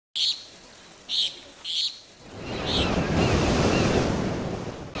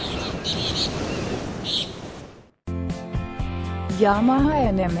Yamaha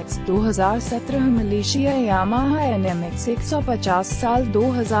NMX 2017 Malaysia Yamaha NMX 150 साल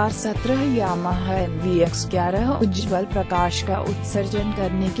 2017 Yamaha NVX 11 उज्ज्वल प्रकाश का उत्सर्जन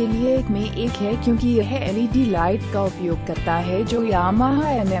करने के लिए एक में एक है, क्योंकि यह LED लाइट का उपयोग करता है जो यामाहा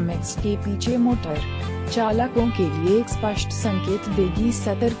NMX के पीछे मोटर चालकों के लिए एक स्पष्ट संकेत देगी।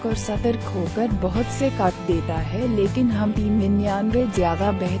 सतर्क होकर बहुत से कट देता है, लेकिन हम 399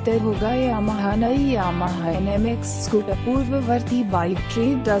 ज्यादा बेहतर होगा। यामाहा नई यामाहा NMX स्कूटर पूर्ववर्ती बाइक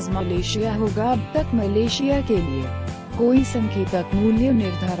ट्रेडर्स मलेशिया होगा। अब तक मलेशिया के लिए कोई संकेतक मूल्य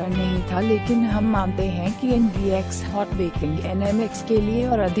निर्धारण नहीं था, लेकिन हम मानते हैं कि NVX हॉट बेकिंग NMX के लिए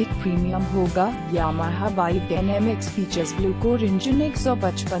और अधिक प्रीमियम होगा। Yamaha bike NMX features blue core engine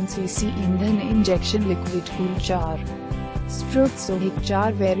 155 CC ईंधन injection liquid cool 4 stroke सोहिक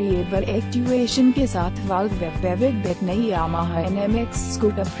 4 variable actuation के साथ वाल्व वेब बैक। नई Yamaha NMX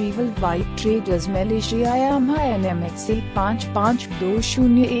scooter प्रीवल bike traders Malaysia Yamaha NMX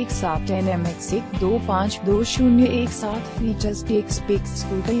 155201 NMX 125201 features takes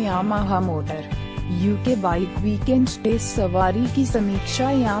scooter Yamaha motor UK bike weekend test सवारी की समीक्षा।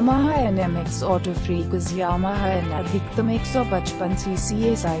 Yamaha NMX auto freaks Yamaha अधिकतम 155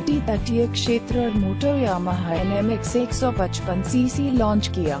 CC SIT तटीय क्षेत्र और motor Yamaha NMX 155 CC launch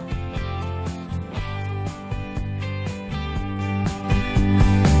किया।